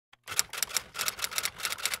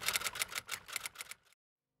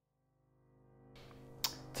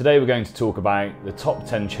Today we're going to talk about the top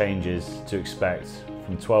 10 changes to expect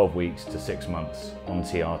from 12 weeks to 6 months on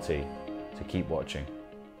TRT, so keep watching.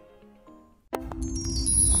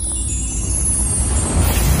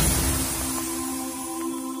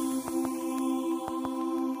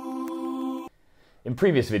 In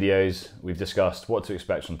previous videos we've discussed what to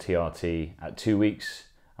expect on TRT at 2 weeks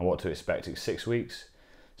and what to expect at 6 weeks.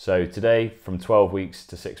 So today, from 12 weeks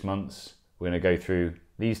to 6 months, we're going to go through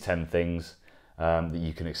these 10 things that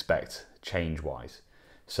you can expect change-wise.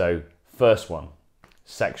 So first one,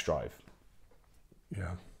 sex drive.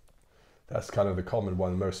 Yeah, that's kind of the common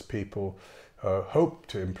one. Most people hope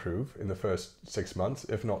to improve in the first 6 months,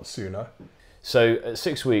 if not sooner. So at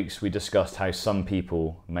 6 weeks, we discussed how some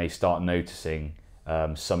people may start noticing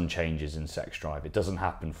some changes in sex drive. It doesn't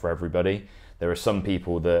happen for everybody. There are some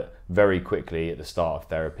people that very quickly at the start of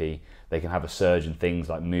therapy, they can have a surge in things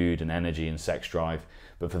like mood and energy and sex drive.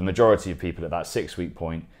 But for the majority of people at that 6 week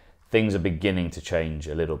point, things are beginning to change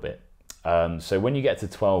a little bit. So when you get to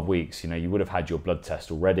 12 weeks, you would have had your blood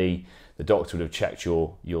test already. The doctor would have checked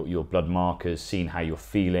your blood markers, seen how you're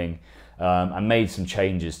feeling, and made some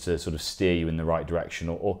changes to sort of steer you in the right direction,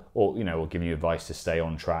 or giving you advice to stay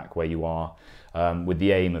on track where you are, with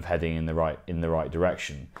the aim of heading in the right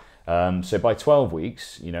direction. So by 12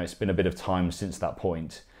 weeks, it's been a bit of time since that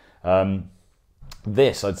point.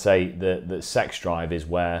 I'd say that sex drive is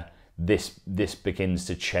where this begins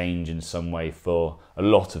to change in some way for a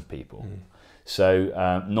lot of people.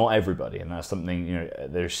 So not everybody, and that's something,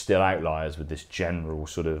 there's still outliers with this general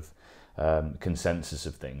sort of consensus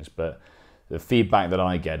of things, but the feedback that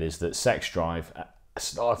I get is that sex drive,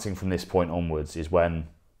 starting from this point onwards, is when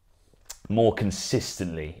more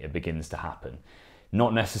consistently it begins to happen.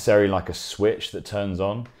 Not necessarily like a switch that turns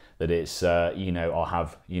on, that it's, I'll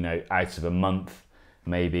have, out of a month,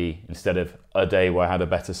 maybe instead of a day where I had a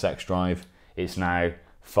better sex drive, it's now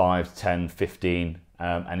 5, 10, 15,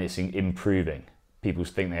 and it's improving. People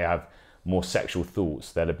think they have more sexual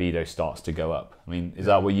thoughts, their libido starts to go up. I mean, is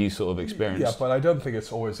that what you sort of experienced? Yeah, but I don't think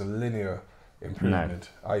it's always a linear improvement.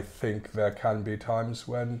 No. I think there can be times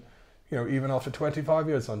when, even after 25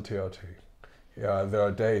 years on TRT, there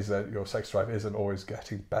are days that your sex drive isn't always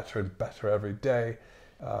getting better and better every day.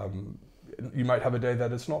 You might have a day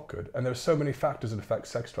that it's not good, and there's so many factors that affect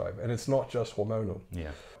sex drive, and it's not just hormonal.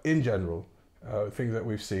 Yeah. In general, things that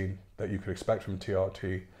we've seen that you could expect from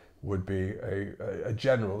TRT would be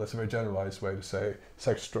that's a very generalized way to say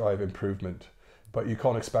sex drive improvement. But you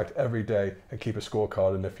can't expect every day and keep a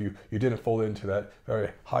scorecard, and if you didn't fall into that very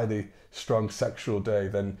highly strung sexual day,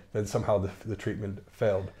 then somehow the treatment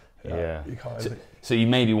failed. Yeah. So you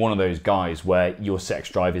may be one of those guys where your sex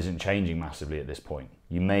drive isn't changing massively at this point.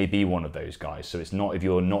 You may be one of those guys. So it's not, if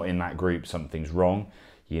you're not in that group, something's wrong.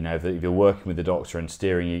 If you're working with the doctor and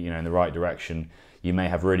steering you, in the right direction, you may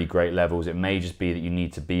have really great levels. It may just be that you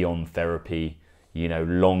need to be on therapy,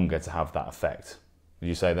 longer to have that effect. Would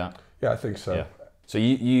you say that? Yeah, I think so. Yeah. So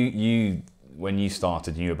you when you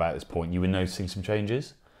started, you about this point, you were noticing some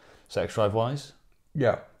changes, sex drive wise?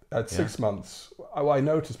 Yeah. At 6 months, I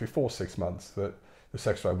noticed before 6 months that the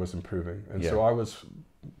sex drive was improving. And so I was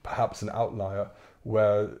perhaps an outlier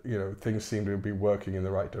where, things seemed to be working in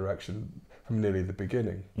the right direction from nearly the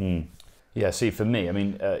beginning. Yeah, see, for me, I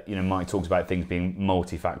mean, Mike talks about things being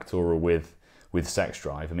multifactorial with sex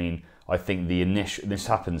drive. I mean, I think this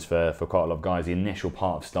happens for quite a lot of guys, the initial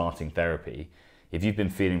part of starting therapy, if you've been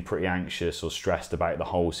feeling pretty anxious or stressed about the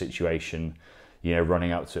whole situation,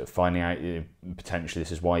 running up to it, finding out potentially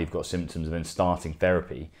this is why you've got symptoms, and then starting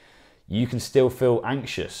therapy, you can still feel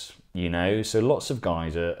anxious, So lots of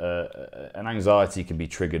guys, an anxiety can be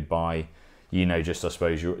triggered by, just I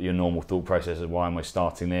suppose your normal thought process of why am I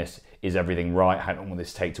starting this? Is everything right? How long will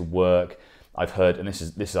this take to work? I've heard, and this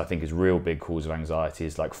is I think is real big cause of anxiety,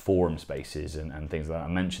 is like forum spaces and things like that.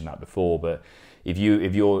 I mentioned that before, but if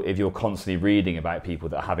you're constantly reading about people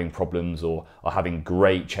that are having problems or are having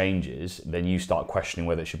great changes, then you start questioning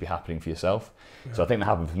whether it should be happening for yourself. Yeah. So I think that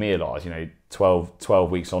happened for me a lot.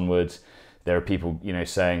 12 weeks onwards, there are people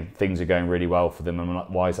saying things are going really well for them, and I'm like,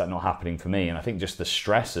 why is that not happening for me? And I think just the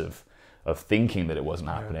stress of thinking that it wasn't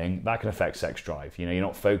happening, that can affect sex drive. You're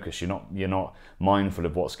not focused, you're not mindful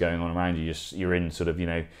of what's going on around you. You're in sort of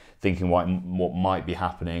thinking what might be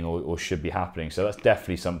happening or should be happening. So that's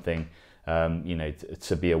definitely something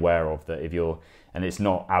to be aware of, that if you're, and it's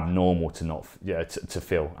not abnormal to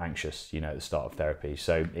feel anxious at the start of therapy.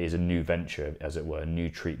 So it is a new venture, as it were, a new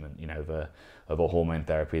treatment of a hormone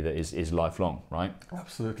therapy that is lifelong, right?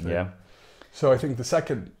 Absolutely. Yeah. So I think the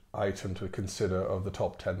second item to consider of the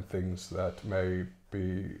top 10 things that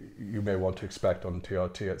you may want to expect on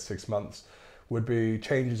TRT at 6 months would be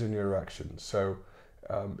changes in your erections. So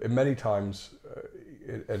many times,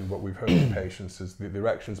 and what we've heard from patients is the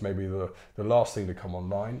erections may be the last thing to come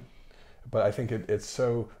online. But I think it's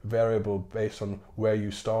so variable based on where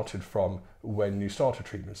you started from when you started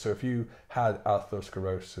treatment. So if you had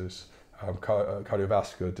atherosclerosis,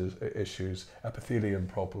 cardiovascular issues, epithelium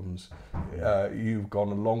problems, you've gone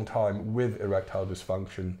a long time with erectile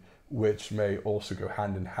dysfunction, which may also go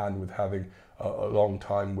hand in hand with having a long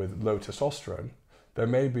time with low testosterone. There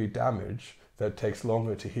may be damage that takes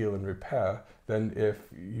longer to heal and repair than if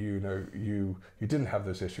you didn't have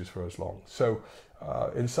those issues for as long. So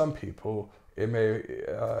in some people, it may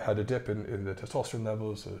had a dip in the testosterone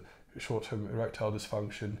levels, a short-term erectile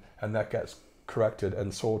dysfunction, and that gets corrected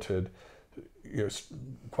and sorted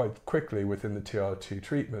quite quickly within the TRT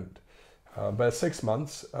treatment. But at 6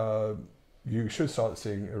 months, you should start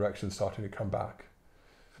seeing erections starting to come back.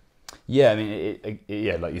 Yeah, I mean,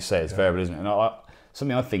 yeah, like you say, it's variable, isn't it? And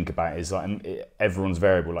something I think about is like everyone's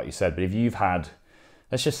variable, like you said. But if you've had,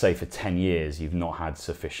 let's just say for 10 years, you've not had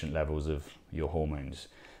sufficient levels of your hormones,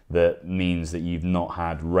 that means that you've not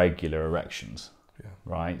had regular erections,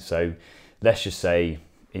 right? So let's just say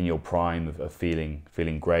in your prime of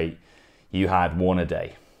feeling great, you had one a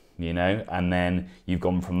day, and then you've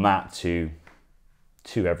gone from that to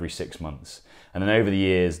 2 every 6 months. And then over the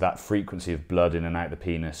years, that frequency of blood in and out the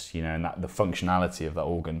penis, and that the functionality of that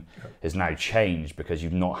organ has now changed because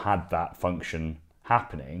you've not had that function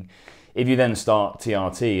happening. If you then start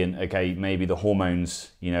TRT and, okay, maybe the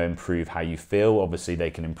hormones, improve how you feel. Obviously, they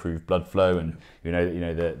can improve blood flow, and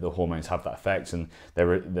the hormones have that effect, and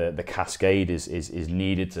the cascade is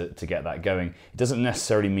needed to get that going. It doesn't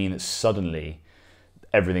necessarily mean that suddenly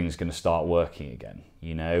everything's going to start working again,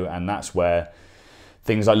 and that's where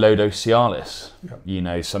things like low-dose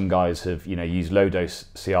Cialis, some guys have, used low-dose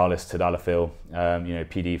Cialis, tadalafil,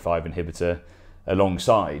 PD5 inhibitor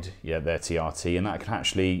alongside their TRT, and that can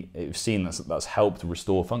actually, we've seen that's helped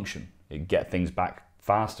restore function, get things back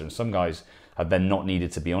faster. And some guys have then not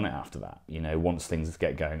needed to be on it after that, once things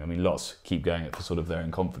get going. I mean, lots keep going it for sort of their own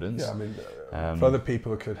confidence. Yeah, I mean, for other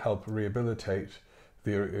people, it could help rehabilitate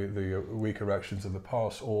the weak erections of the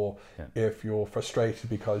past, or if you're frustrated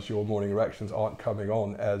because your morning erections aren't coming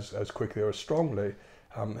on as quickly or as strongly,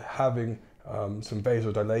 having some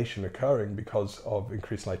vasodilation occurring because of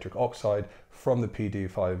increased nitric oxide from the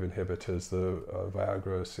PD5 inhibitors, the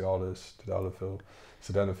Viagra, Cialis, tadalafil,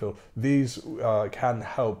 sildenafil. These can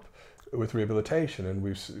help with rehabilitation, and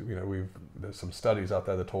there's some studies out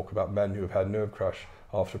there that talk about men who have had nerve crush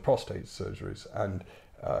after prostate surgeries, and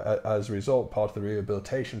as a result, part of the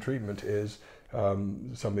rehabilitation treatment is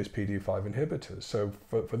some of these PD5 inhibitors. So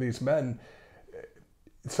for these men,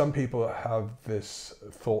 some people have this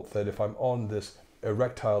thought that if I'm on this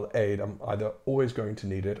erectile aid, I'm either always going to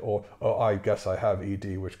need it, or I guess I have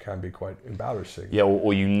ED, which can be quite embarrassing. Yeah,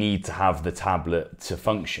 or you need to have the tablet to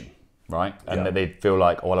function, right? And that they feel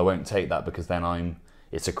like, oh, well, I won't take that because then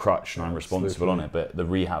it's a crutch and I'm responsible on it. But the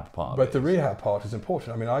rehab part. But the rehab part is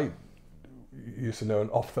important. I mean, I used to know an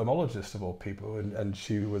ophthalmologist of all people, and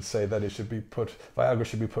she would say that Viagra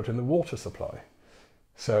should be put in the water supply.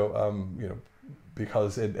 So,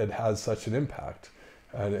 because it has such an impact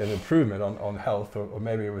and an improvement on health, or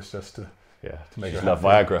maybe it was just to make her love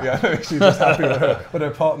happy. Viagra. Yeah, she was just happy when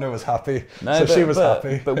her partner was happy, she was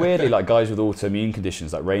happy. But weirdly, like guys with autoimmune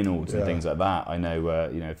conditions like Raynaud's and things like that, I know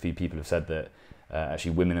a few people have said that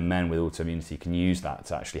actually women and men with autoimmunity can use that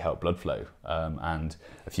to actually help blood flow, and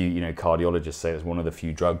a few cardiologists say it's one of the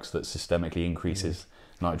few drugs that systemically increases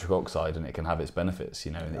nitric oxide, and it can have its benefits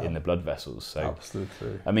in the blood vessels. So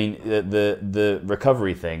absolutely. I mean, the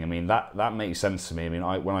recovery thing, I mean, that makes sense to me. I mean,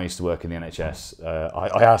 when I used to work in the NHS,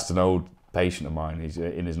 I asked an old patient of mine, he's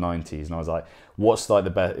in his 90s, and I was like, what's like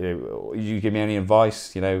the best, you give me any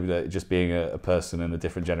advice, just being a person in a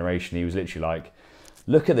different generation. He was literally like,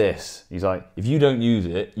 look at this. He's like, if you don't use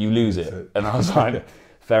it, you lose it. And I was like,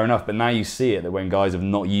 fair enough. But now you see it, that when guys have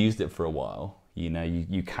not used it for a while,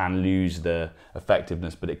 you can lose the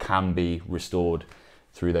effectiveness, but it can be restored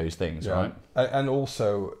through those things, right? And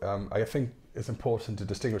also, I think it's important to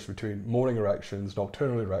distinguish between morning erections,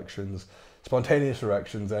 nocturnal erections, spontaneous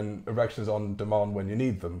erections, and erections on demand when you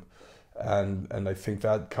need them. And I think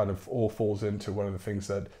that kind of all falls into one of the things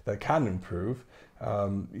that can improve.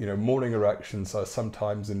 Morning erections are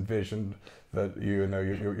sometimes envisioned that you're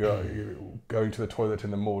going to the toilet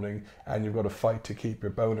in the morning and you've got to fight to keep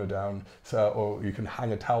your boner down, or you can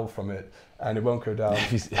hang a towel from it and it won't go down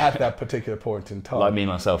at that particular point in time. Like me,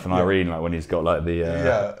 myself, and Irene, like when he's got like the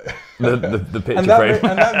picture frame.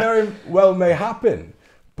 And that very well may happen.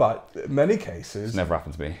 But in many cases, it's never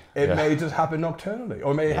happened to me. It may just happen nocturnally,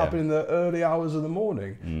 or it may happen in the early hours of the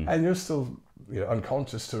morning, and you're still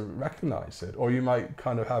unconscious to recognize it, or you might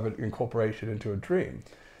kind of have it incorporated into a dream.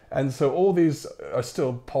 And so all these are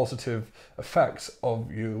still positive effects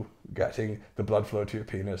of you getting the blood flow to your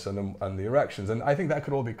penis and the erections. And I think that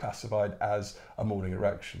could all be classified as a morning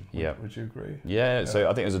erection. Yeah. Would you agree? Yeah, so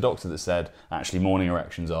I think there's a doctor that said actually morning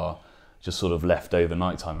erections are just sort of leftover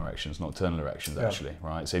nighttime erections, nocturnal erections actually,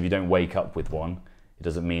 right? So if you don't wake up with one, it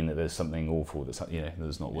doesn't mean that there's something awful that's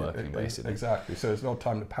not working, basically. Exactly, so it's not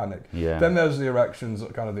time to panic. Yeah. Then there's the erections,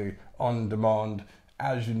 kind of the on-demand,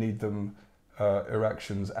 as you need them,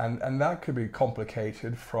 erections, and that could be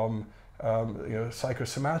complicated from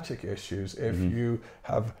psychosomatic issues. If you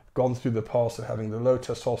have gone through the past of having the low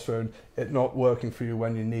testosterone, it not working for you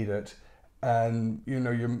when you need it, and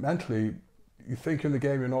you're mentally, you think in the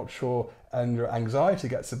game, you're not sure, and your anxiety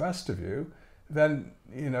gets the best of you, then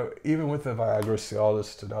even with the Viagra,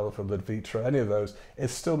 Cialis, Tadalafil, Levitra, any of those, it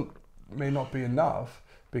still may not be enough,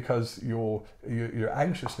 because your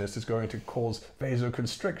anxiousness is going to cause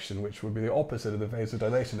vasoconstriction, which would be the opposite of the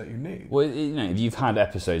vasodilation that you need. Well, if you've had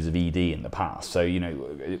episodes of ED in the past, so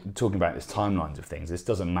talking about this timelines of things, this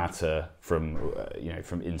doesn't matter from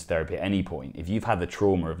in therapy at any point. If you've had the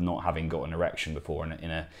trauma of not having got an erection before in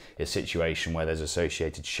a situation where there's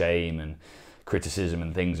associated shame and criticism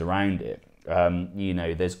and things around it,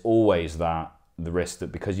 there's always the risk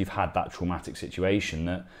that because you've had that traumatic situation,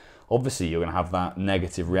 that obviously you're going to have that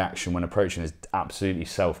negative reaction when approaching. There's absolutely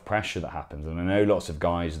self-pressure that happens. And I know lots of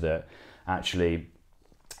guys that actually,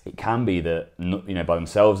 it can be that, by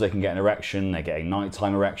themselves they can get an erection, they're getting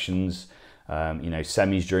nighttime erections,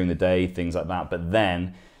 semis during the day, things like that. But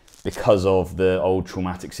then, because of the old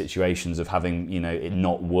traumatic situations of having, it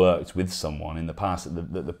not worked with someone in the past,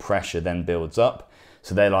 the pressure then builds up.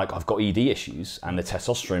 So they're like, I've got ED issues and the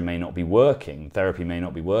testosterone may not be working, therapy may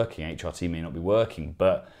not be working, HRT may not be working,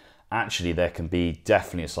 but actually there can be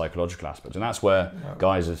definitely a psychological aspect. And that's where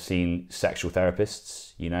guys have seen sexual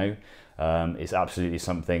therapists, it's absolutely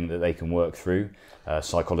something that they can work through.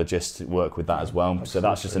 Psychologists work with that as well. Absolutely. So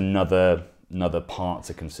that's just another part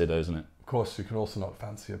to consider, isn't it? Of course, you can also not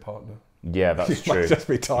fancy a partner. Yeah, that's true. You might just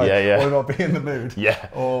be tired or not be in the mood.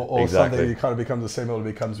 Or exactly. Something you kind of becomes the same, or it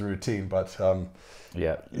becomes a routine. But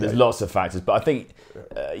there's lots of factors. But I think,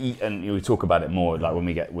 and we talk about it more, like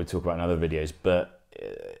we'll talk about in other videos, but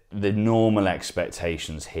the normal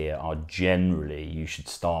expectations here are generally you should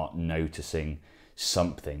start noticing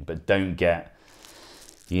something, but don't get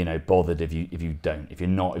bothered if you're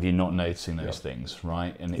not noticing those things,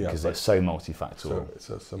 right? And because it's so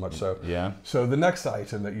multifactorial. So much so. Yeah. So the next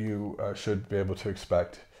item that you should be able to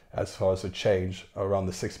expect as far as a change around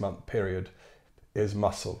the 6-month period is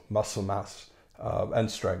muscle mass and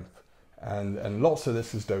strength, and lots of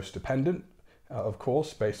this is dose dependent. Of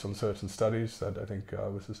course, based on certain studies that I think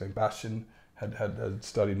was the same, Bastian had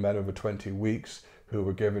studied men over 20 weeks who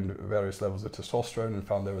were given various levels of testosterone and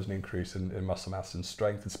found there was an increase in muscle mass and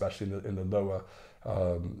strength, especially in the lower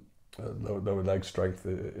leg strength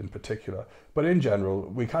in particular. But in general,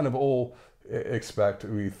 we kind of all we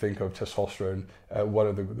think of testosterone, one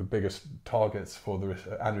of the biggest targets for the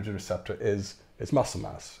androgen receptor is muscle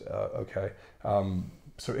mass, okay?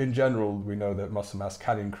 So in general, we know that muscle mass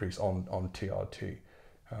can increase on TRT.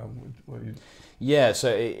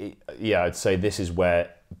 I'd say this is where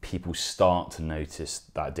people start to notice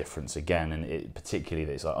that difference again, and particularly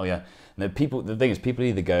that it's like, the thing is, people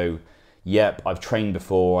either go, yep, I've trained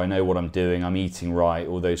before, I know what I'm doing, I'm eating right,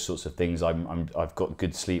 all those sorts of things, I've got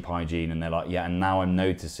good sleep hygiene, and they're like, and now I'm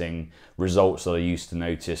noticing results that I used to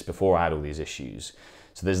notice before I had all these issues.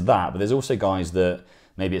 So there's that, but there's also guys that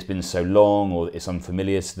maybe it's been so long or it's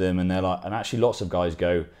unfamiliar to them, and they're like, and actually lots of guys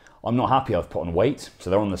go, I'm not happy, I've put on weight. So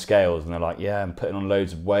they're on the scales and they're like, I'm putting on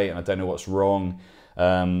loads of weight and I don't know what's wrong.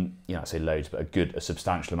 I say loads, but a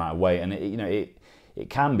substantial amount of weight. And it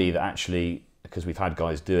can be that actually, because we've had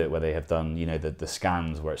guys do it where they have done, the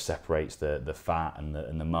scans where it separates the fat and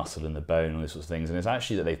the muscle and the bone, all these sorts of things. And it's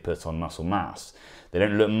actually that they've put on muscle mass. They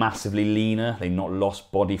don't look massively leaner, they've not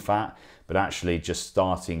lost body fat, but actually just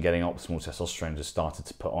getting optimal testosterone, just started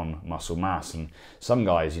to put on muscle mass. And some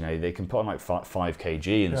guys, they can put on like 5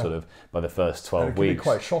 kg and sort of by the first 12 weeks. It can be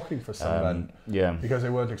quite shocking for some men. Yeah. Because they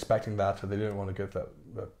weren't expecting that, or they didn't want to get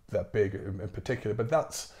that big in particular. But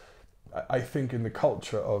that's, I think, in the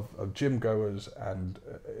culture of gym goers and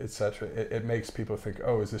etc., it makes people think,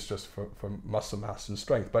 is this just for muscle mass and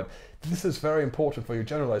strength? But this is very important for your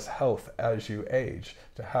generalized health as you age,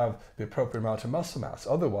 to have the appropriate amount of muscle mass.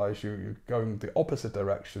 Otherwise, you're going the opposite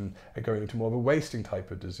direction and going into more of a wasting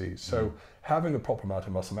type of disease. So having a proper amount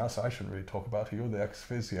of muscle mass, I shouldn't really talk about it. You're the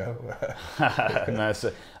ex-physio. I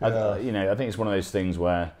think it's one of those things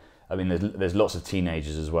where I mean, there's lots of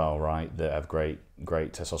teenagers as well, right, that have great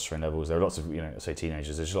testosterone levels. There are lots of, you know, say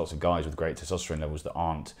teenagers, there's lots of guys with great testosterone levels that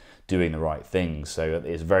aren't doing the right things. So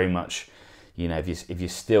it's very much, you know, if you're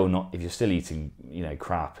still eating, you know,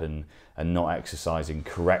 crap and not exercising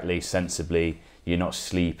correctly, sensibly, you're not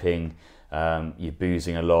sleeping, you're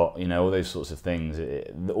boozing a lot, you know, all those sorts of things,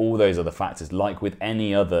 all those other factors, like with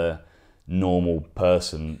any other normal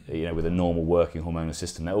person, you know, with a normal working hormonal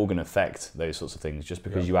system, they're all going to affect those sorts of things. Just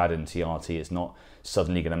because you add in TRT, it's not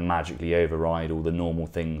suddenly going to magically override all the normal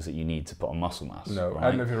things that you need to put on muscle mass. No,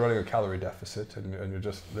 right? and if you're running a calorie deficit and you're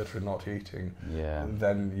just literally not eating,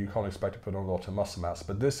 then you can't expect to put on a lot of muscle mass.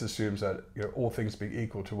 But this assumes that, you know, all things being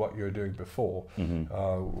equal to what you were doing before,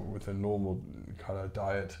 with a normal kind of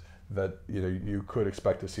diet, that, you know, you could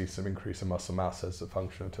expect to see some increase in muscle mass as a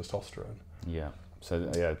function of testosterone. Yeah.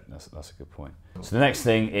 So yeah, that's a good point. So the next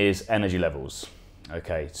thing is energy levels.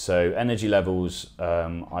 Okay, so energy levels,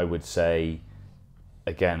 I would say,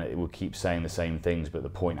 again, it will keep saying the same things, but the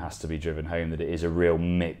point has to be driven home that it is a real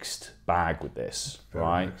mixed bag with this,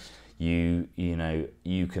 right? Mixed. You know,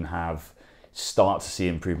 you can start to see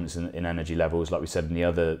improvements in energy levels, like we said in the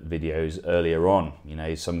other videos earlier on. You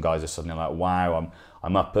know, some guys are suddenly like, wow,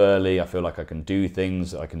 I'm up early, I feel like I can do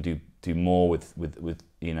things, I can do more with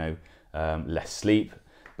you know, less sleep.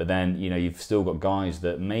 But then, you know, you've still got guys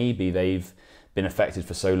that maybe they've been affected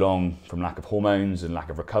for so long from lack of hormones and lack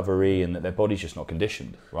of recovery, and that their body's just not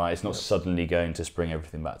conditioned, right? It's not suddenly going to spring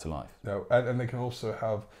everything back to life. No, and they can also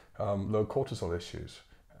have low cortisol issues.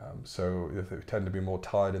 So if they tend to be more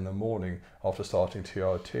tired in the morning after starting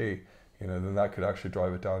TRT, you know, then that could actually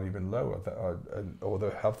drive it down even lower. Or they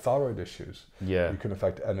have thyroid issues. Yeah. You can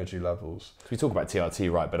affect energy levels. So we talk about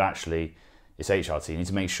TRT, right? But actually, it's HRT. You need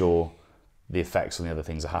to make sure the effects on the other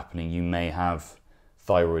things are happening. You may have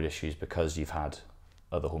thyroid issues because you've had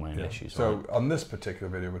other hormonal issues. So right? on this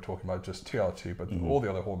particular video, we're talking about just TRT, but all the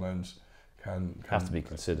other hormones can have to be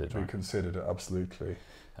considered. Be considered, absolutely.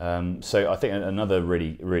 So I think another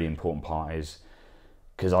really, really important part is,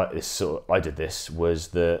 because I did this, was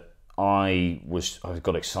that I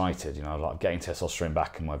got excited, you know, like getting testosterone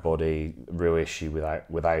back in my body, real issue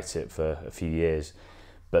without it for a few years.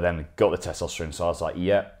 But then got the testosterone, so I was like,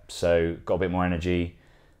 so got a bit more energy.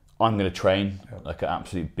 I'm going to train like an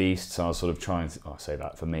absolute beast. So I was sort of trying to, I say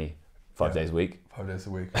that for me, 5 days a week. 5 days a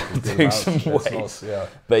week. Doing some weight.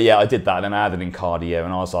 But yeah, I did that, and then I added in cardio,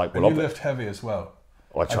 and I was like, well, and you lift heavy as well.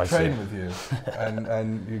 I train with you,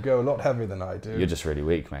 and you go a lot heavier than I do. You're just really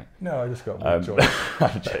weak, mate. No, I just got weak joints.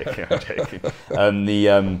 I'm joking.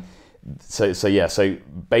 So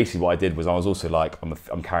basically what I did was I was also like,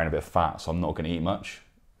 I'm carrying a bit of fat, so I'm not going to eat much,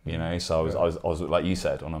 you know. So I was like you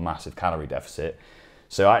said, on a massive calorie deficit.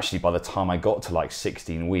 So actually, by the time I got to like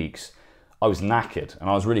 16 weeks, I was knackered, and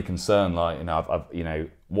I was really concerned. Like, you know, I've you know,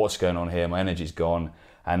 what's going on here? My energy's gone,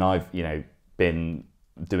 and I've, you know, been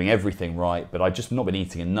doing everything right, but I'd just not been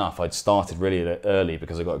eating enough. I'd started really early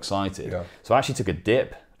because I got excited. So I actually took a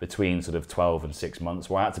dip between sort of 12 and 6 months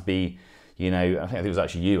where I had to be, you know, I think it was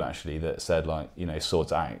actually you actually that said, like, you know, sort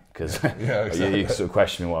it out, because exactly. you sort of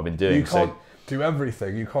questioned me what I've been doing. You can't do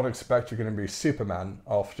everything. You can't expect you're going to be Superman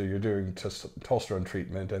after you're doing testosterone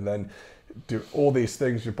treatment and then do all these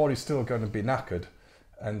things. Your body's still going to be knackered.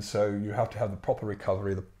 And so you have to have the proper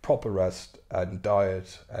recovery, the proper rest and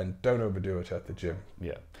diet, and don't overdo it at the gym.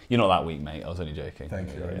 Yeah. You're not that weak, mate. I was only joking.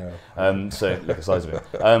 Thank you, yeah. I know. So look at the size of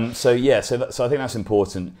it. So I think that's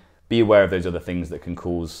important. Be aware of those other things that can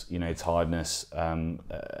cause, you know, tiredness and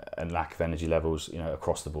lack of energy levels, you know,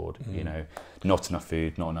 across the board. You know, not enough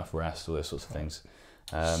food, not enough rest, all those sorts of things.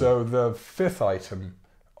 So the fifth item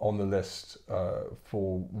on the list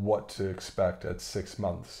for what to expect at 6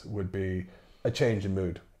 months would be a change in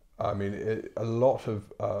mood. I mean, a lot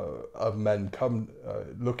of men come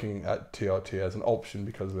looking at TRT as an option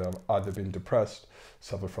because they've either been depressed,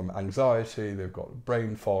 suffer from anxiety, they've got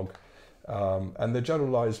brain fog, and their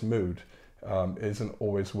generalized mood isn't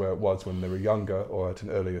always where it was when they were younger or at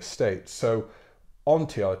an earlier state. So on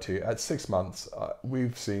TRT, at 6 months,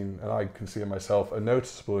 we've seen, and I can see in myself, a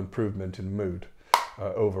noticeable improvement in mood.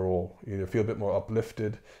 Overall, you know, feel a bit more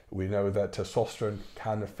uplifted. We know that testosterone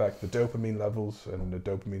can affect the dopamine levels, and the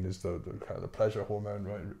dopamine is the kind of the pleasure hormone,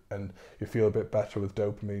 right? And you feel a bit better with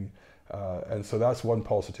dopamine, and so that's one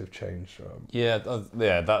positive change.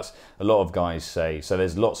 That's a lot of guys say. So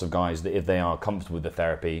there's lots of guys that if they are comfortable with the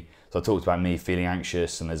therapy. So I talked about me feeling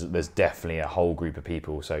anxious, and there's definitely a whole group of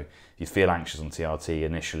people. So if you feel anxious on TRT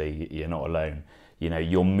initially, you're not alone. You know,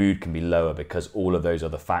 your mood can be lower because all of those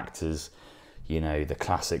other factors, you know, the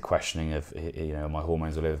classic questioning of, you know, my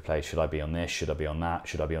hormones all over the place. Should I be on this? Should I be on that?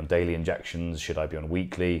 Should I be on daily injections? Should I be on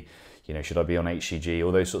weekly? You know, should I be on HCG?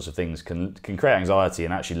 All those sorts of things can create anxiety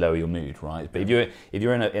and actually lower your mood, right? But if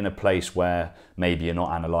you're in a place where maybe you're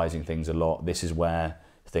not analysing things a lot, this is where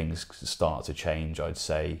things start to change, I'd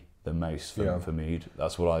say, the most for mood.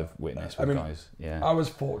 That's what I've witnessed with guys. Yeah, I was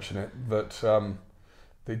fortunate that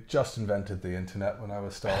they just invented the internet when I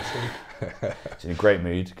was starting. It's in a great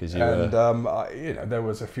mood because you and you know, there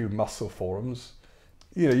was a few muscle forums.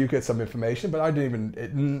 You know, you get some information, but I didn't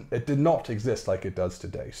even, it did not exist like it does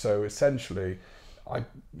today. So essentially, I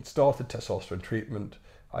started testosterone treatment.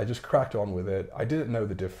 I just cracked on with it. I didn't know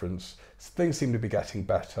the difference. Things seemed to be getting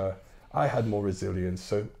better. I had more resilience,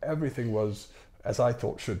 so everything was as I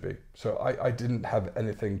thought should be. So I didn't have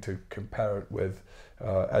anything to compare it with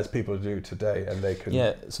as people do today, and they can...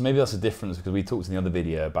 Yeah, so maybe that's a difference, because we talked in the other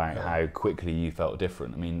video about how quickly you felt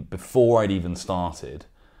different. I mean, before I'd even started,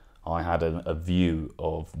 I had a view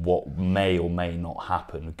of what may or may not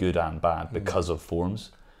happen, good and bad, because of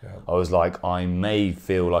forums. Yeah. I was like, I may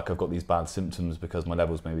feel like I've got these bad symptoms because my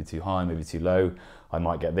levels may be too high, maybe too low. I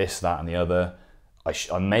might get this, that, and the other.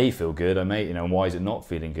 I may feel good. I may, you know, why is it not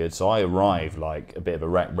feeling good? So I arrived like a bit of a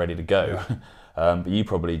wreck, ready to go. Yeah. But you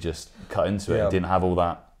probably just cut into it and didn't have all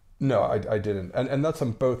that. No, I didn't. And that's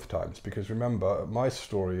on both times, because remember, my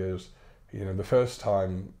story is, you know, the first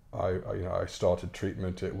time I started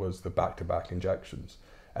treatment, it was the back-to-back injections.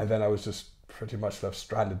 And then I was just pretty much left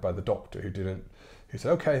stranded by the doctor who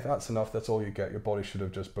said, okay, that's enough, that's all you get. Your body should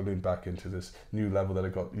have just ballooned back into this new level that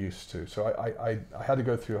it got used to. So I had to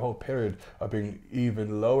go through a whole period of being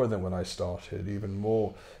even lower than when I started, even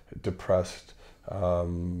more depressed.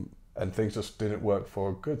 And things just didn't work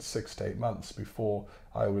for a good 6 to 8 months before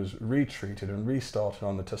I was retreated and restarted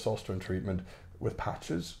on the testosterone treatment with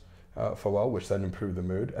patches for a while, which then improved the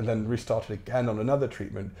mood, and then restarted again on another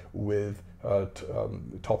treatment with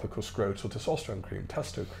topical scrotal testosterone cream,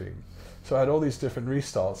 testo cream. So I had all these different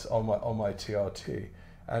restarts on my TRT,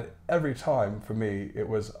 and every time for me it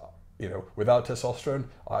was, you know, without testosterone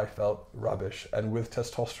I felt rubbish, and with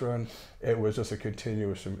testosterone it was just a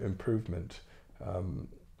continuous improvement.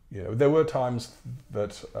 You know, there were times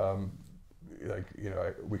that like, you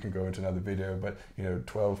know, we can go into another video, but, you know,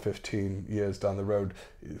 12, 15 years down the road,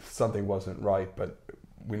 something wasn't right, but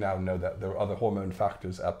we now know that there were other hormone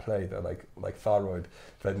factors at play that like thyroid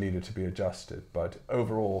that needed to be adjusted. But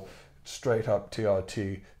overall, straight up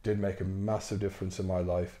TRT did make a massive difference in my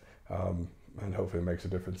life, and hopefully it makes a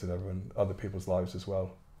difference in other people's lives as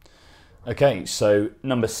well. Okay, so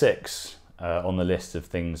number 6 on the list of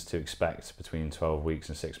things to expect between 12 weeks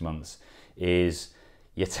and 6 months is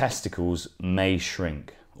your testicles may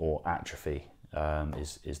shrink or atrophy,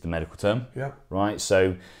 is the medical term. Yeah. Right.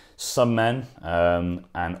 So some men,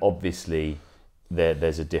 and obviously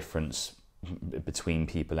there's a difference between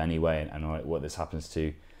people anyway, and what this happens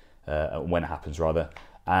to, when it happens rather.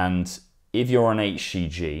 And if you're on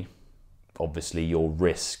HCG, obviously your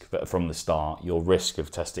risk from the start, your risk of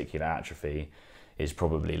testicular atrophy is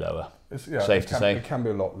probably lower. Safe to say. It can be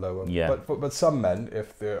a lot lower. Yeah. But some men,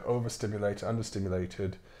 if they're overstimulated,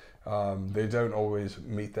 understimulated, they don't always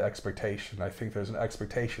meet the expectation. I think there's an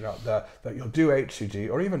expectation out there that you'll do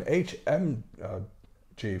HCG, or even HMG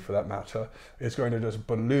for that matter, is going to just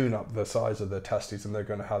balloon up the size of their testes, and they're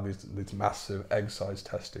going to have these massive egg-sized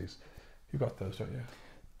testes. You got those, don't you?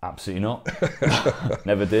 Absolutely not.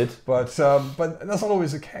 Never did. But that's not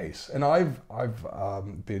always the case. And I've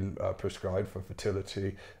been prescribed for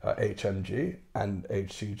fertility HMG and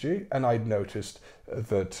HCG, and I'd noticed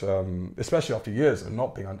that, especially after years of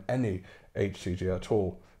not being on any HCG at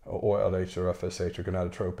all, or LH or FSH or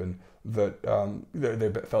gonadotropin, that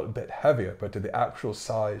they felt a bit heavier, but did the actual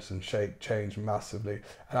size and shape change massively?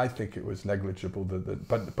 And I think it was negligible.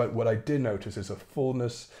 But what I did notice is a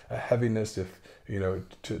fullness, a heaviness, if you know,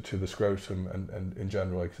 to the scrotum and in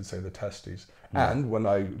general, I could say the testes. And when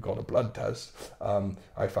I got a blood test,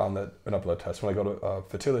 I found that, not blood test, when I got a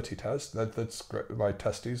fertility test, that my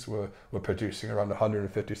testes were producing around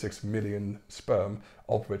 156 million sperm,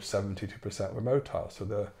 of which 72% were motile. So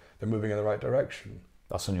they're moving in the right direction.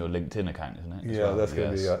 That's on your LinkedIn account, isn't it? Yeah, that's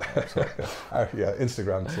going to be yeah,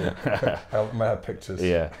 Instagram too. I might have pictures.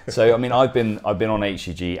 Yeah. So I mean, I've been on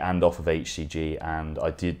HCG and off of HCG, and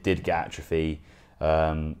I did get atrophy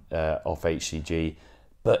off HCG,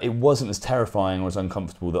 but it wasn't as terrifying or as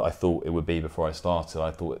uncomfortable that I thought it would be before I started.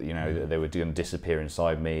 I thought, you know, that they were going to disappear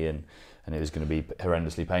inside me, and it was going to be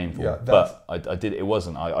horrendously painful. Yeah, but I did. It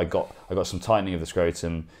wasn't. I got some tightening of the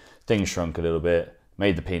scrotum. Things shrunk a little bit.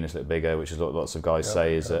 made the penis look bigger, which is what lots of guys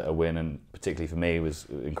say is a win, and particularly for me was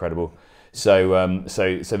incredible. So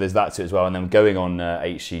so there's that to it as well. And then going on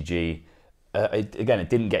HCG, it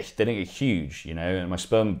didn't get huge, you know, and my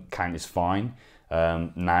sperm count is fine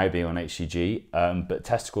now being on HCG, but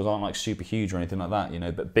testicles aren't like super huge or anything like that, you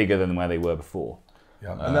know, but bigger than where they were before.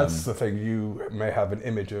 Yeah, and that's the thing, you may have an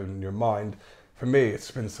image in your mind. For me, it's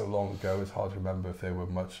been so long ago, it's hard to remember if they were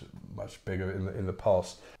much bigger in the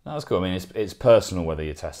past. That's cool. I mean, it's personal whether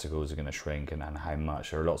your testicles are going to shrink and how much.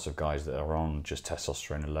 There are lots of guys that are on just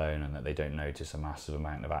testosterone alone and that they don't notice a massive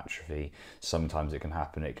amount of atrophy. Sometimes it can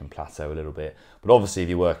happen, it can plateau a little bit. But obviously, if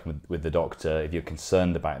you're working with the doctor, if you're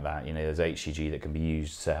concerned about that, you know, there's HCG that can be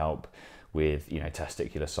used to help with, you know,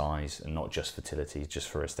 testicular size and not just fertility, just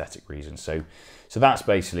for aesthetic reasons. So that's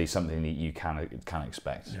basically something that you can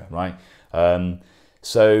expect, right?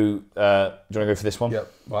 So do you want to go for this one? Yeah.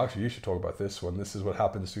 Well, actually, you should talk about this one. This is what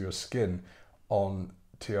happens to your skin on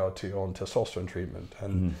TRT, on testosterone treatment.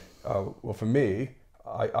 And well, for me,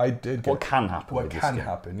 I did get... What can happen? What can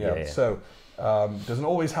happen? Yeah. So doesn't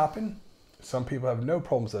always happen. Some people have no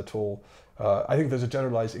problems at all. I think there's a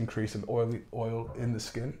generalized increase in oil in the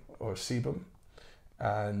skin, or sebum,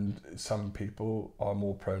 and some people are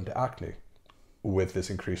more prone to acne with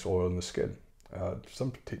this increased oil in the skin.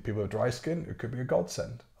 Some people have dry skin, it could be a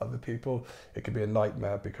godsend. Other people, it could be a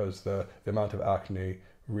nightmare because the amount of acne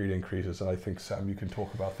really increases. And I think, Sam, you can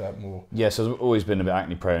talk about that more. Yes, I've always been a bit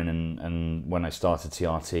acne prone, and when I started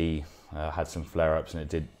TRT, I had some flare-ups,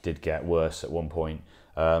 and it did get worse at one point.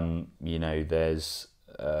 You know, there's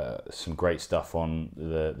some great stuff on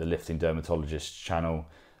the Lifting Dermatologist channel,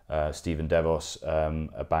 Stephen Devos,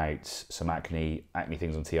 about some acne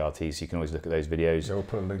things on TRT, so you can always look at those videos. Yeah, we'll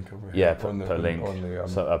put a link over here. Yeah, put a link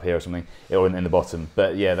up here or something, or in the bottom.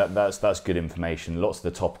 But yeah, that's good information. Lots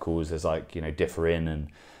of the topicals, there's like, you know, Differin and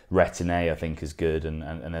Retin-A, I think, is good, and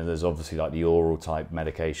then there's obviously like the oral type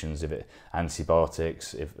medications,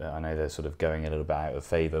 antibiotics. If I know they're sort of going a little bit out of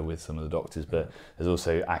favour with some of the doctors, but there's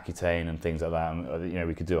also Accutane and things like that. And, you know,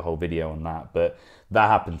 we could do a whole video on that. But that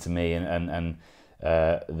happened to me, and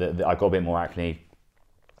I got a bit more acne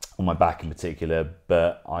on my back in particular.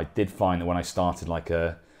 But I did find that when I started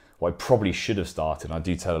what I probably should have started, and I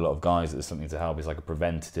do tell a lot of guys that there's something to help, is like a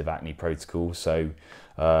preventative acne protocol. So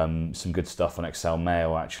some good stuff on Excel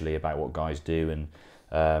Mail actually about what guys do, and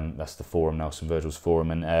that's the forum, Nelson Virgil's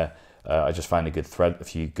forum, and I just found a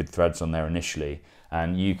few good threads on there initially.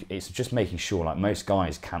 And it's just making sure, like, most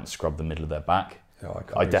guys can't scrub the middle of their back. No,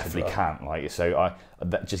 I definitely can't. Like, so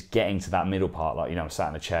just getting to that middle part, like, you know, I'm sat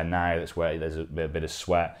in a chair now, that's where there's a bit of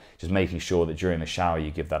sweat, just making sure that during the shower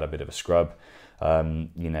you give that a bit of a scrub.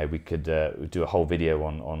 You know, we could do a whole video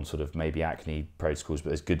on sort of maybe acne protocols,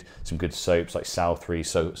 but there's some good soaps like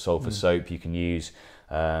Sal3 sulfur soap you can use.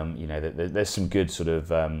 You know, there's some good sort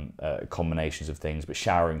of combinations of things, but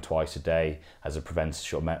showering twice a day as a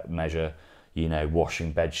preventative measure, you know,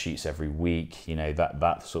 washing bed sheets every week, you know,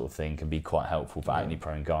 that sort of thing can be quite helpful for acne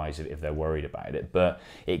prone guys if they're worried about it. But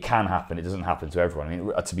it can happen, it doesn't happen to everyone. I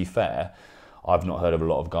mean, to be fair, I've not heard of a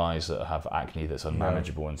lot of guys that have acne that's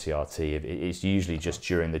unmanageable in TRT. It's usually just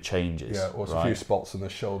during the changes. Yeah, or a few spots on the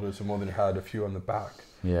shoulders, and more than you had a few on the back.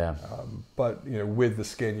 Yeah. But, you know, with the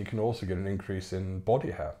skin, you can also get an increase in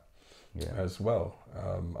body hair as well.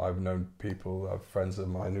 I've known people, friends of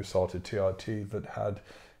mine who started TRT that had,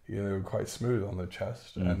 you know, they were quite smooth on their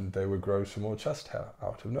chest, and they would grow some more chest hair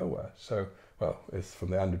out of nowhere. So, well, it's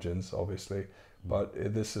from the androgens, obviously. But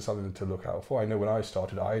this is something to look out for. I know when I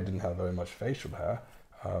started, I didn't have very much facial hair,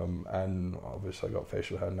 and obviously I got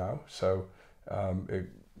facial hair now. So,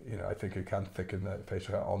 you know, I think it can thicken the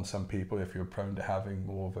facial hair on some people if you're prone to having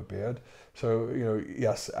more of a beard. So, you know,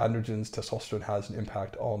 yes, androgens, testosterone has an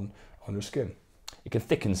impact on your skin. It can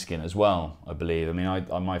thicken skin as well, I believe. I mean,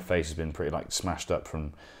 my face has been pretty like smashed up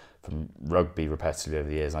from rugby repetitively over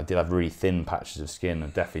the years. And I did have really thin patches of skin,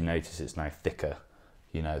 and definitely notice it's now thicker.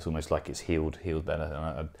 You know, it's almost like it's healed better.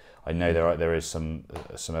 And I know there is some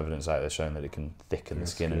evidence out there showing that it can thicken the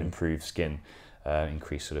skin and improve skin,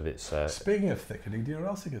 increase sort of its... Speaking of thickening, do you know what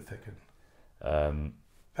else it can thicken?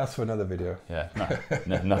 That's for another video. Yeah,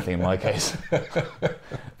 nothing in my case.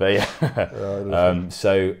 But yeah,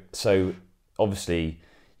 so obviously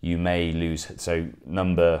you may lose. So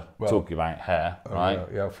talking about hair, right?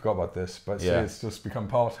 Yeah, I forgot about this, but see, it's just become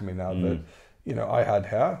part of me now that, you know, I had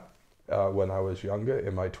hair when I was younger,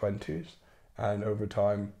 in my 20s, and over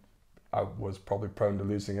time I was probably prone to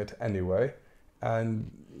losing it anyway.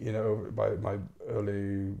 And, you know, by my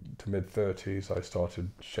early to mid 30s, I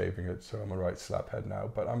started shaving it, so I'm a right slaphead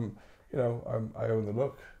now. But I own the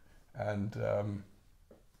look, and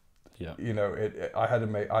Yeah. You know, I had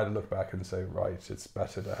to look back and say, right, it's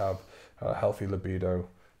better to have a healthy libido,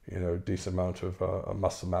 you know, decent amount of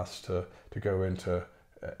muscle mass to go into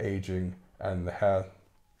aging, and the hair,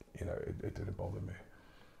 you know, it didn't bother me.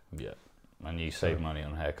 Yeah, and you save money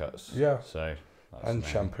on haircuts. Yeah. So that's and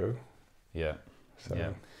amazing. shampoo. Yeah. So. Yeah.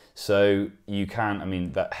 So you can, I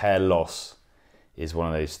mean, that hair loss is one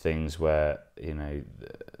of those things where, you know,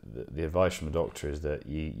 the advice from the doctor is that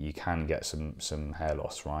you can get some hair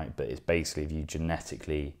loss, right? But it's basically if you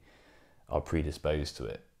genetically are predisposed to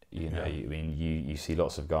it. You know, I mean, you see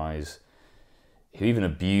lots of guys who even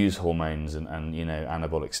abuse hormones and you know,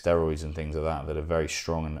 anabolic steroids and things like that are very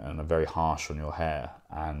strong and are very harsh on your hair,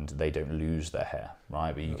 and they don't lose their hair,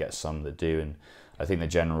 right? But you get some that do, and I think the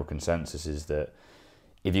general consensus is that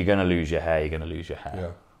if you're going to lose your hair, you're going to lose your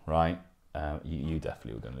hair, right? You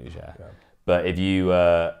definitely are going to lose your hair. Yeah. But if you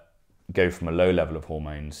go from a low level of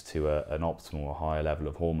hormones to an optimal or higher level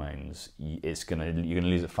of hormones, you're going to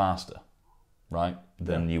lose it faster, right?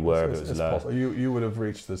 Than you were if it was low. You would have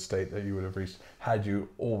reached the state that you would have reached had you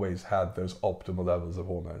always had those optimal levels of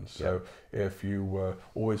hormones. So if you were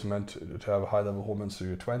always meant to have a high level of hormones through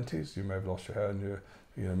your 20s, you may have lost your hair in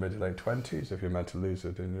your mid to late 20s. If you're meant to lose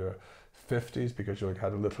it in your 50s because you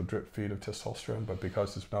had a little drip feed of testosterone, but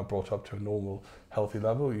because it's now brought up to a normal healthy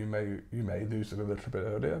level, you may lose it a little bit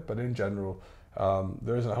earlier. But in general,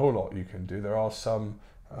 there isn't a whole lot you can do. There are some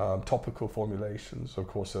topical formulations, of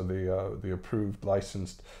course, are the approved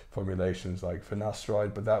licensed formulations like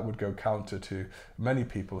finasteride, but that would go counter to many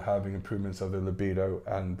people having improvements of their libido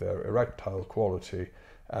and their erectile quality,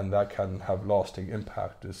 and that can have lasting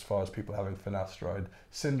impact as far as people having finasteride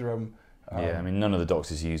syndrome. Yeah, I mean, none of the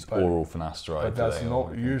doctors use oral finasteride. But that's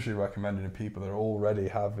not usually recommended in people that are already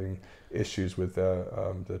having issues with the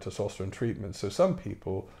testosterone treatment. So some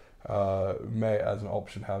people may, as an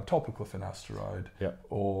option, have topical finasteride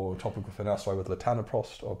or topical finasteride with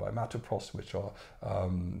latanoprost or bimatoprost, which are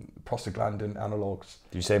prostaglandin analogues.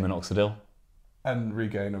 Do you say minoxidil? And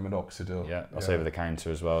Regain or minoxidil. Yeah, that's over the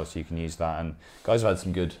counter as well, so you can use that. And guys have had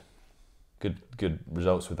some good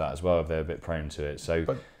results with that as well if they're a bit prone to it. So.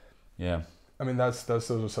 Yeah, I mean those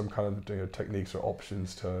are some kind of techniques or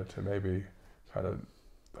options to maybe kind of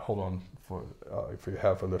hold on for your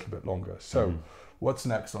hair for a little bit longer. So, what's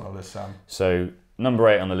next on the list, Sam? So number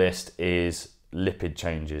 8 on the list is lipid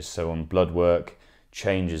changes. So on blood work,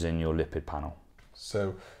 changes in your lipid panel.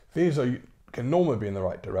 So these can normally be in the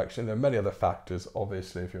right direction. There are many other factors.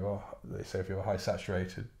 Obviously, if you're a high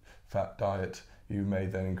saturated fat diet, you may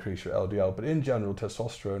then increase your LDL. But in general,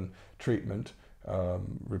 testosterone treatment.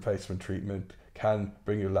 Replacement treatment can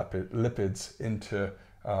bring your lipids into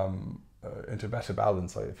better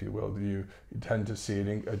balance, if you will. You tend to see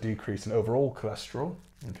a decrease in overall cholesterol,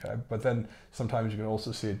 okay, but then sometimes you can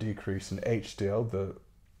also see a decrease in HDL, the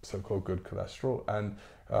so-called good cholesterol, and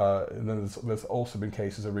then there's also been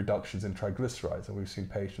cases of reductions in triglycerides, and we've seen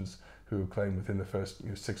patients who claim within the first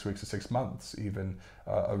 6 weeks or 6 months even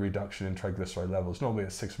a reduction in triglyceride levels. Normally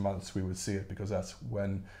at 6 months we would see it because that's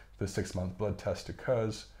when the 6-month blood test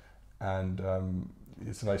occurs, and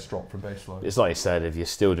it's a nice drop from baseline. It's like you said, if you're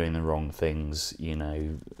still doing the wrong things, you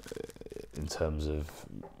know, in terms of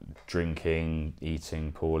drinking,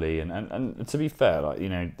 eating poorly, and to be fair, like, you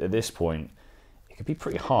know, at this point, it could be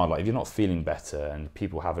pretty hard. Like if you're not feeling better and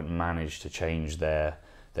people haven't managed to change their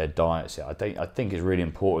diets yet, I think it's really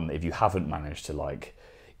important that if you haven't managed to like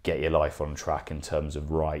get your life on track in terms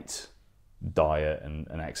of right diet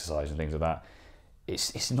and exercise and things like that,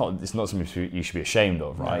 it's not something you should be ashamed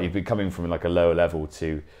of, right? No. You've been coming from like a lower level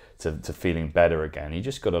to feeling better again. You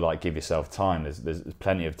just got to like give yourself time. There's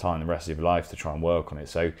plenty of time the rest of your life to try and work on it.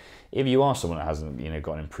 So if you are someone that hasn't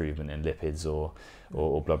got an improvement in lipids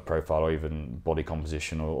or blood profile or even body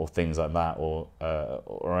composition or things like that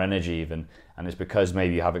or energy even, and it's because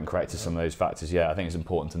maybe you haven't corrected some of those factors yet, I think it's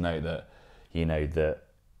important to note that that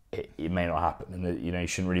it may not happen, and that you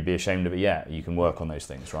shouldn't really be ashamed of it yet. You can work on those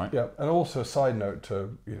things, right? Yeah, and also a side note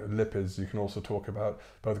to lipids, you can also talk about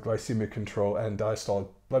both glycemic control and diastolic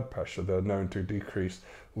blood pressure. They're known to decrease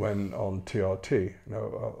when on TRT.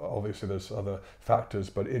 Obviously there's other factors,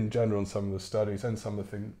 but in general, in some of the studies and some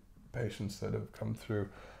of the patients that have come through,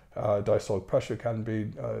 diastolic pressure can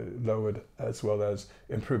be lowered, as well as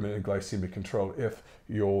improvement in glycemic control. If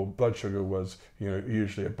your blood sugar was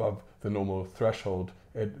usually above the normal threshold,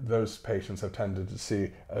 those patients have tended to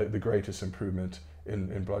see the greatest improvement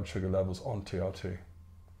in blood sugar levels on TRT.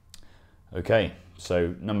 Okay,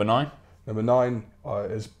 so number 9? Number 9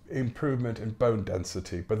 is improvement in bone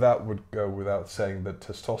density, but that would go without saying that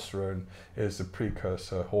testosterone is the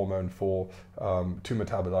precursor hormone for two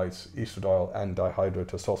metabolites, estradiol and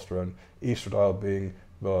dihydrotestosterone. Estradiol being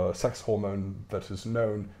the sex hormone that is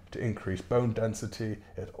known to increase bone density.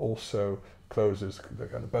 It also closes the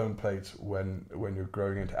kind of bone plates when you're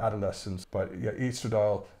growing into adolescence. But yeah,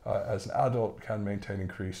 estradiol as an adult can maintain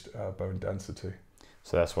increased bone density.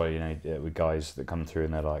 So that's why, you know, with guys that come through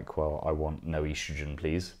and they're like, well, I want no estrogen,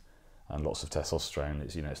 please, and lots of testosterone.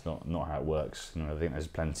 It's, you know, it's not how it works. You know, I think there's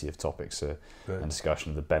plenty of topics and discussion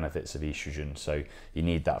of the benefits of estrogen. So you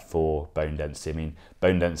need that for bone density. I mean,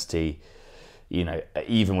 bone density, you know,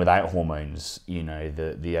 even without hormones, you know,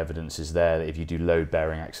 the evidence is there that if you do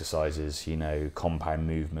load-bearing exercises, you know, compound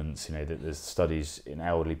movements, you know, that there's studies in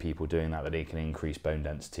elderly people doing that it can increase bone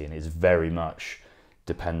density, and it's very much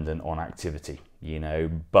dependent on activity, you know.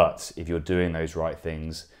 But if you're doing those right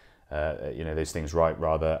things, you know, those things right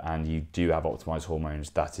rather, and you do have optimized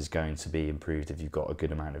hormones, that is going to be improved if you've got a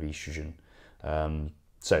good amount of estrogen.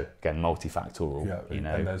 So again, multifactorial. Yeah, you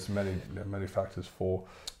know, and there's many factors for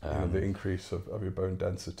the increase of your bone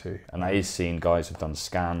density. And that is seen. Guys have done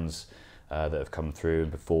scans that have come through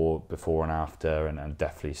before and after, and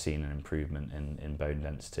definitely seen an improvement in bone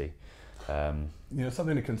density. You know,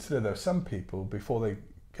 something to consider though, some people, before they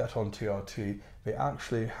get on TRT, they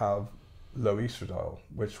actually have low estradiol,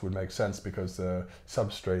 which would make sense because the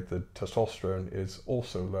substrate, the testosterone, is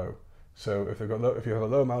also low. So if you have a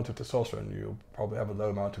low amount of testosterone, you'll probably have a low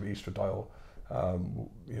amount of estradiol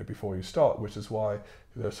you know, before you start, which is why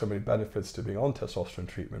there's so many benefits to being on testosterone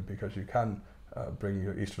treatment, because you can bring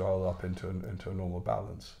your estradiol up into a normal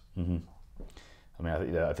balance. Mm-hmm. I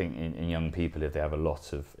mean, I think in young people, if they have a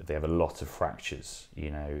lot of fractures,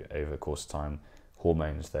 you know, over the course of time,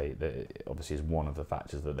 hormones they obviously is one of the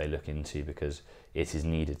factors that they look into, because it is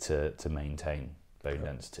needed to maintain bone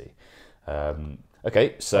density.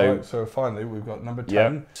 Okay, so so finally we've got number 10.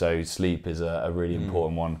 Yeah, so sleep is a really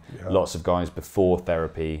important one. Yeah. Lots of guys before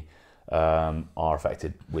therapy are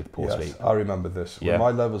affected with poor sleep. I remember this. When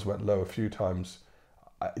my levels went low a few times,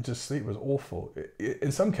 sleep was awful.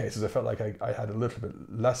 In some cases, I felt like I had a little bit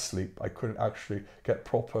less sleep. I couldn't actually get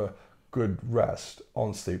proper good rest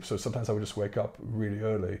on sleep. So sometimes I would just wake up really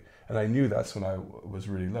early, and I knew that's when I was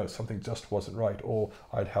really low. Something just wasn't right, or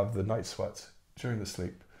I'd have the night sweats during the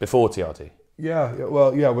sleep. Before TRT?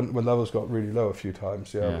 When levels got really low a few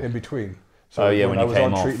times, in between. So when I you was came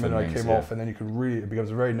on off treatment, and I things, came off, and then it becomes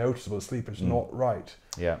very noticeable. Sleep is not right.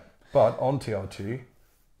 Yeah. But on TRT,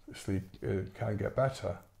 sleep can get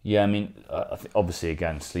better. Yeah, I mean, obviously,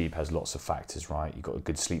 again, sleep has lots of factors, right? You've got a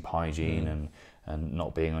good sleep hygiene and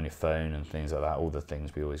not being on your phone and things like that. All the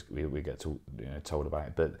things we get told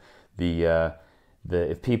about. But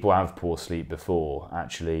if people have poor sleep before,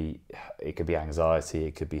 actually, it could be anxiety,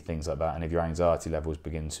 it could be things like that. And if your anxiety levels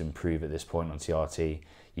begin to improve at this point on TRT,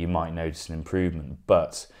 you might notice an improvement.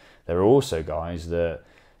 But there are also guys that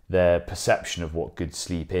their perception of what good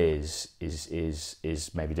sleep is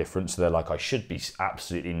maybe different. So they're like, I should be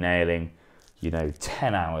absolutely nailing,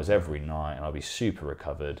 10 hours every night, and I'll be super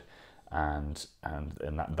recovered, and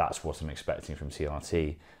that's what I'm expecting from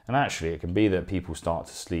TRT. And actually, it can be that people start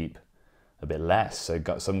to sleep a bit less. So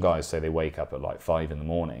some guys say they wake up at like 5 in the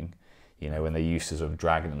morning, when they're used to sort of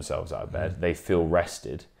dragging themselves out of bed. They feel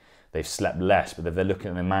rested, they've slept less, but if they're looking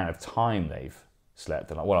at the amount of time they've slept,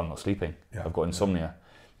 they're like, well, I'm not sleeping. I've got insomnia.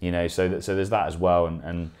 So there's that as well,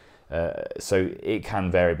 and so it can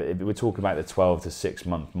vary. But we're talking about the 12 to 6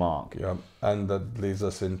 month mark. Yeah, and that leads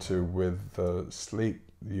us into with sleep.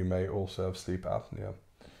 You may also have sleep apnea,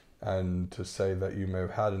 and to say that you may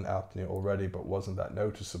have had an apnea already, but wasn't that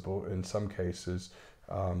noticeable. In some cases,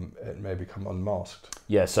 it may become unmasked.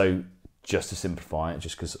 Yeah. So just to simplify it,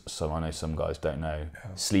 just because I know some guys don't know,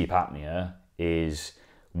 sleep apnea is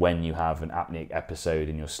when you have an apneic episode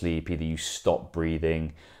in your sleep. Either you stop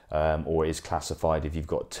breathing, or it is classified if you've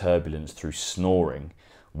got turbulence through snoring,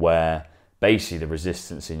 where basically the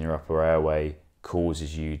resistance in your upper airway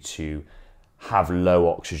causes you to have low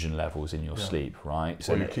oxygen levels in your sleep, right?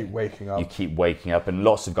 So you keep waking up. You keep waking up, and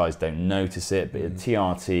lots of guys don't notice it, but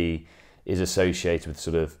TRT is associated with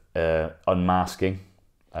sort of unmasking.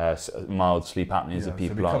 Mild sleep apneas that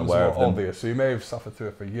people aren't aware of them. Obvious. So you may have suffered through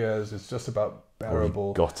it for years. It's just about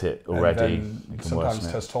bearable. Got it already. And then sometimes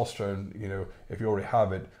testosterone, if you already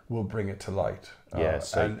have it, will bring it to light.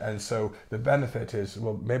 And so the benefit is,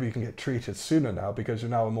 well, maybe you can get treated sooner now because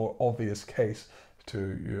you're now a more obvious case to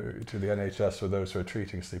the NHS or those who are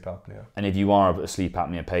treating sleep apnea. And if you are a sleep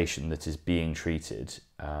apnea patient that is being treated,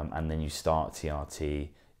 and then you start TRT,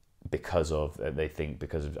 because of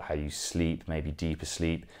how you sleep, maybe deeper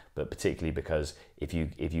sleep, but particularly because if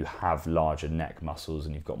you have larger neck muscles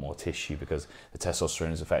and you've got more tissue because the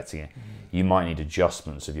testosterone is affecting it, you might need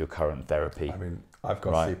adjustments of your current therapy. I mean, I've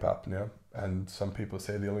got sleep apnea, And some people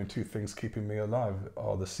say the only two things keeping me alive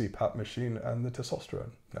are the CPAP machine and the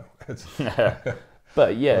testosterone. No, it's...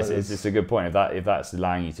 But yes, it's a good point. If that's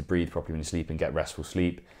allowing you to breathe properly when you sleep and get restful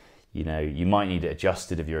sleep, you know, you might need it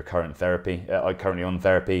adjusted if you're currently on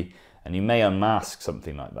therapy, and you may unmask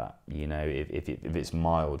something like that, you know, if it's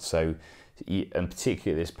mild. So, and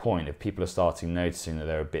particularly at this point, if people are starting noticing that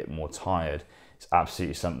they're a bit more tired, it's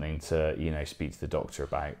absolutely something to, you know, speak to the doctor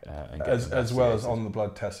about. And get as well as on the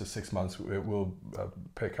blood test at 6 months, it will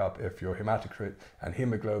pick up if your hematocrit and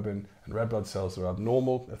hemoglobin and red blood cells are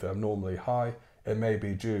abnormal. If they're abnormally high, it may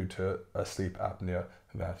be due to a sleep apnea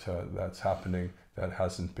that's happening that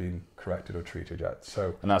hasn't been corrected or treated yet.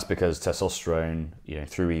 So, and that's because testosterone, you know,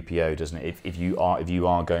 through EPO, doesn't it? If you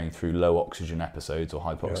are going through low oxygen episodes or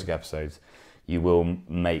hypoxic episodes,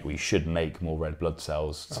 you should make more red blood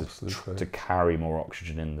cells to carry more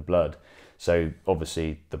oxygen in the blood. So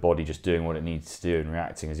obviously the body just doing what it needs to do and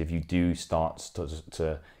reacting, as if you do start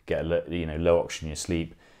to get low oxygen in your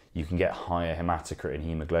sleep, you can get higher hematocrit and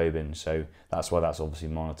hemoglobin. So that's why that's obviously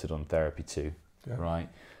monitored on therapy too, right?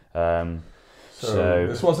 So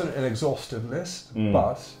this wasn't an exhaustive list,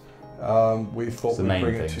 but we thought we'd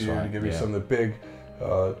bring it to you to give you some of the big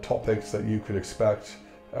topics that you could expect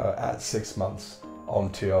at 6 months on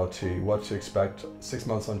TRT. What to expect 6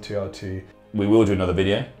 months on TRT. We will do another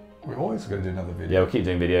video. We're always going to do another video. Yeah, we'll keep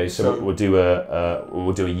doing videos. So we'll do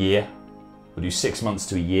a year. We'll do 6 months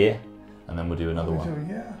to a year, and then we'll do another one. Do a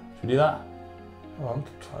year. Should we do that? Oh, I'm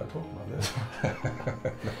tired of talking about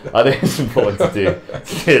this. I think it's important to do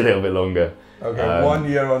a little bit longer. Okay, 1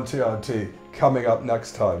 year on TRT coming up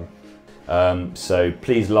next time. So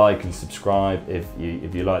please like and subscribe if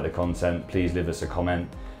you like the content. Please leave us a comment.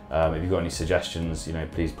 If you've got any suggestions, you know,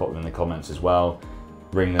 please pop them in the comments as well.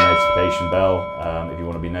 Ring the notification bell if you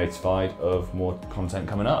want to be notified of more content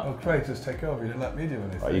coming up. Oh, great! Just take over. You didn't let me do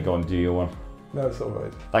anything. Right, you go and do your one. No, it's all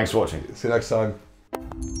right. Thanks for watching. See you next time.